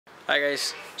Hi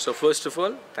guys, so first of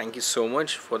all thank you so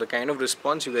much for the kind of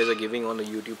response you guys are giving on the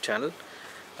YouTube channel.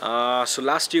 So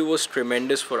last year was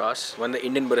tremendous for us. Won the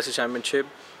Indian Barista Championship,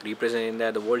 represented India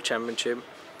at the World Championship,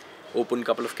 opened a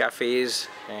couple of cafes,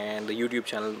 and the YouTube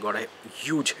channel got a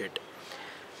huge hit.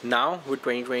 Now with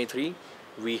 2023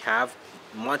 we have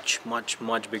much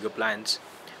bigger plans,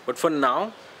 but for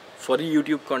now, for the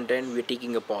YouTube content we're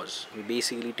taking a pause. We're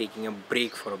basically taking a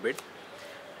break for a bit,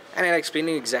 and I'll explain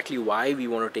you exactly why we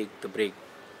want to take the break.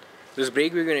 This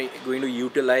break we're going to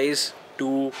utilize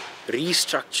to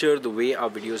restructure the way our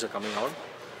videos are coming out,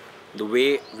 the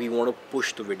way we want to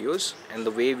push the videos, and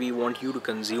the way we want you to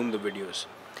consume the videos.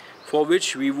 For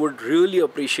which we would really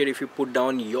appreciate if you put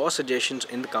down your suggestions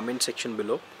in the comment section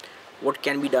below. What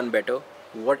can be done better?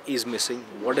 What is missing?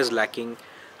 What is lacking?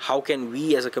 How can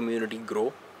we as a community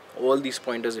grow? All these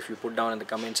pointers, if you put down in the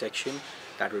comment section,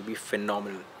 that would be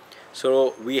phenomenal.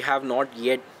 So we have not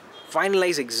yet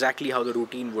finalized exactly how the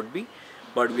routine would be,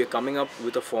 but we are coming up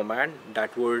with a format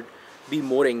that would be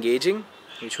more engaging,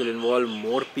 which will involve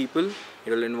more people. It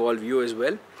will involve you as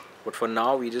well, but for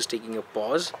now we're just taking a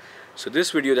pause. So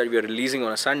this video that we are releasing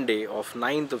on a Sunday of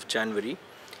 9th of January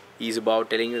is about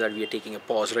telling you that we are taking a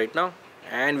pause right now,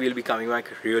 and we'll be coming back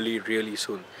really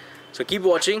soon. So keep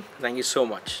watching. Thank you so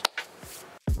much.